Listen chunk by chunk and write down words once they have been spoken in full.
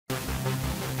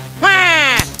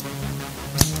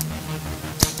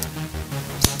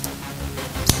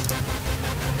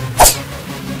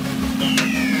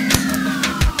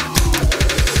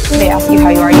ask you how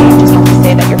you are, you just have to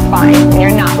say that you're fine, and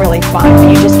you're not really fine.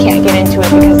 You just can't get into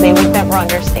it because they would never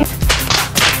understand.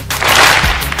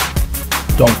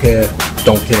 Don't care,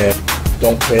 don't care,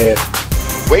 don't care.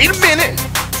 Wait a minute,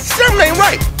 something ain't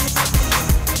right.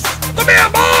 Come here,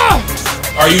 boy!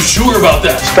 Are you sure about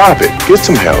that? Stop it, get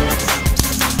some help.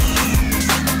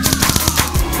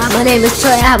 My name is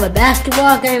Troy. I have a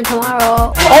basketball game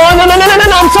tomorrow. Oh, no,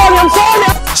 I'm sorry.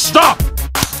 Stop!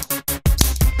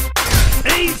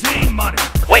 Easy money.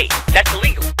 Wait, that's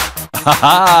illegal. Ha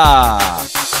ha!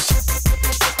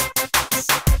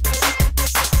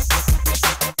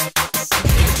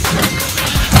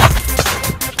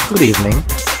 Good evening.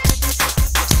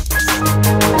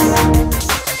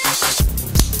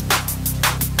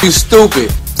 You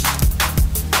stupid.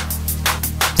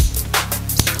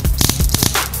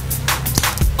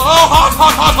 Oh,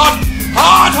 hot!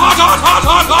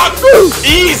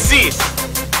 Easy!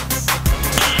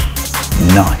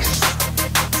 Nice.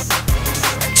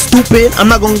 Stupid, I'm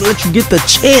not gonna let you get the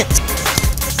chance.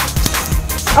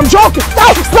 I'm joking.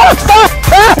 Stop. Stop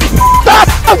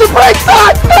the brake.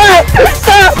 Stop.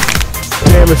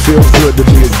 Damn, it feels good to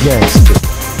be a gangster.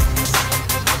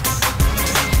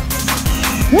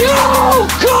 No,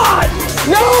 God!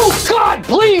 No, God,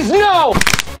 please, no!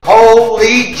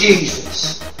 Holy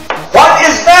Jesus. What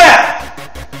is that?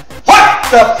 What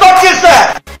the fuck is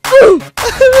that?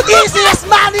 Easiest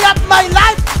money of my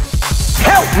life!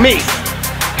 Help me!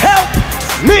 Help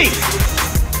me!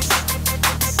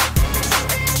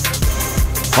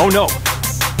 Oh no!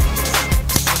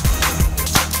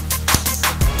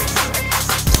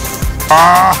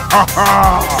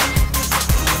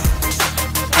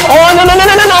 Oh, no,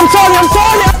 I'm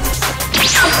sorry.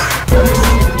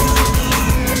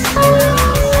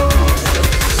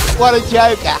 What a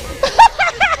joker.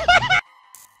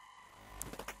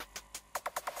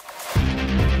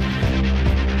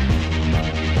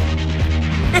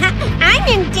 I'm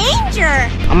in danger.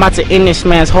 I'm about to end this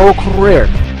man's whole career.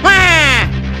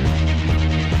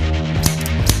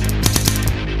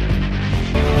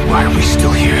 Why are we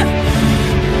still here?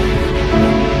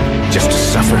 Just to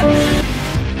suffer.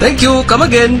 Thank you, come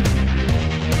again.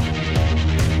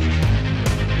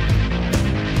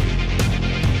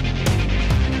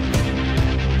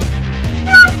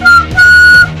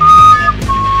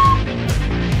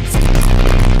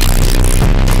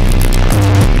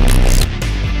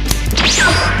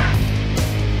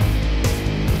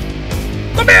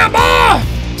 Come here, boy!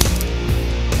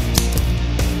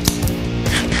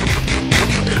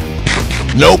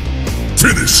 Nope.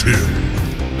 Finish him.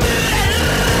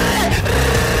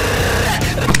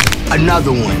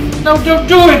 Another one. No, don't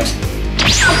do it!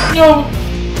 No!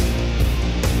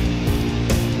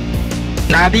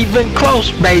 Not even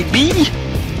close, baby.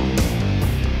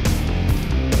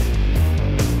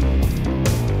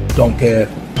 Don't care,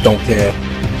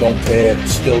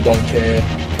 still don't care.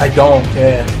 I don't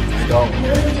care, I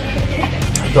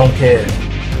don't care.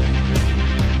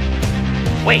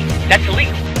 Wait, that's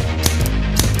illegal.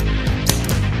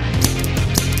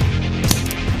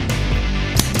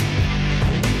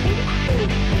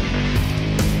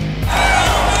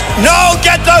 No,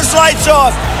 get those lights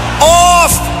off!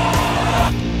 Off!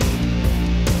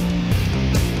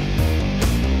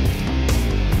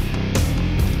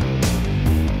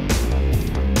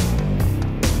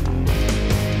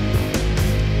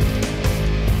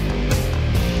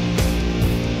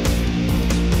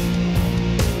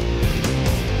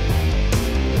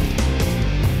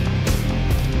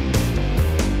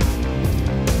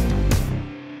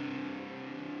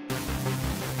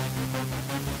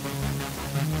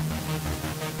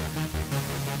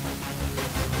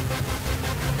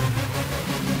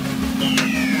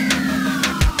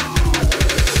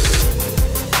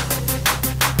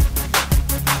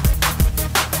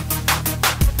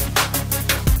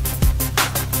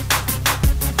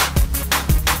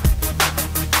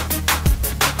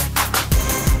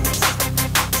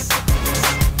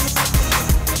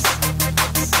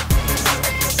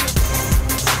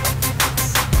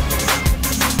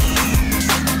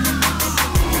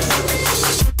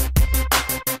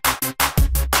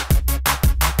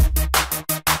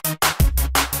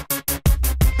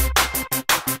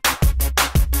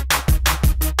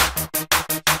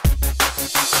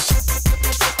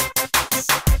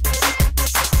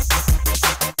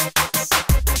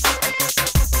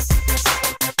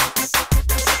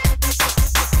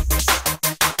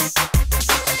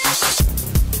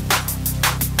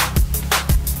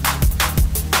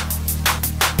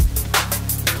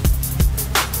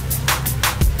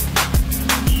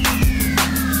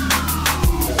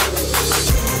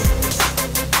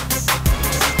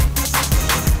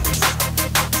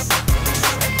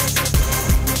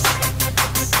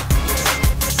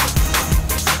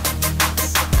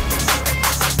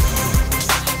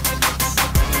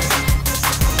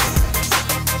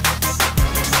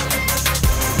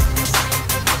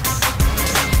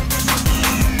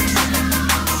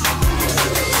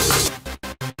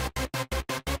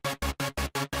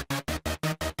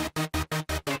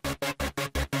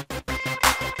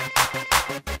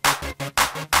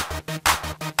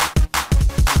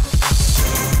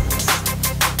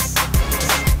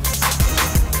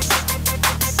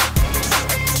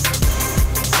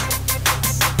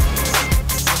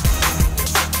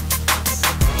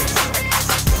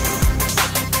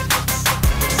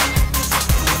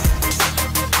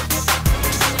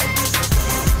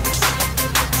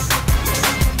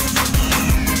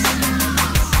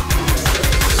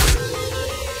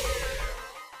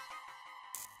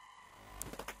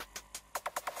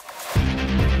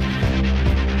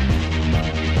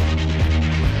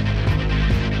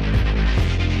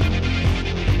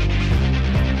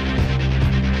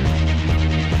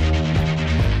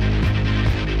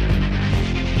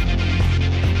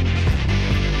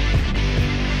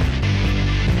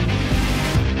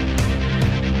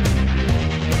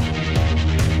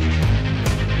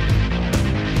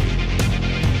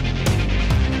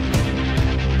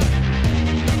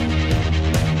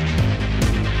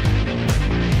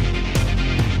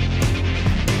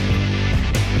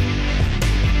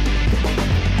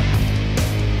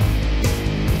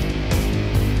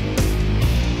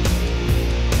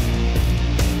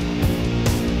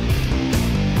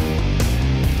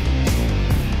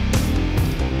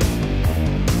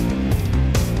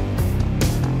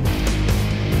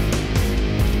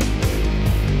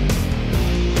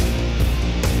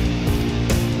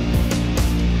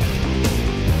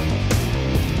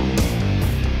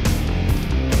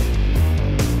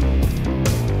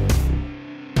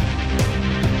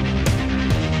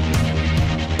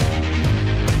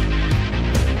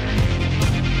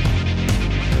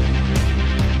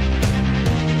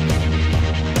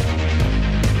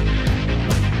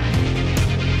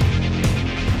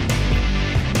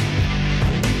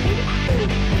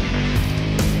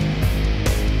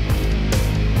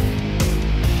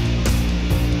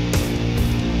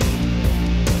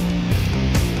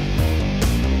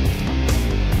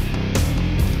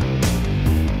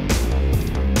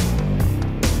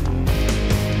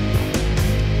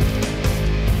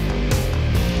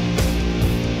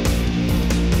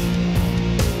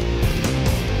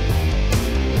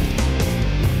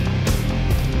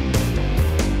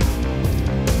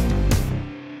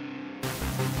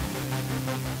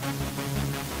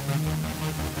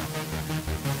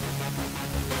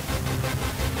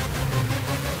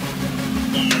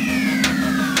 Yeah.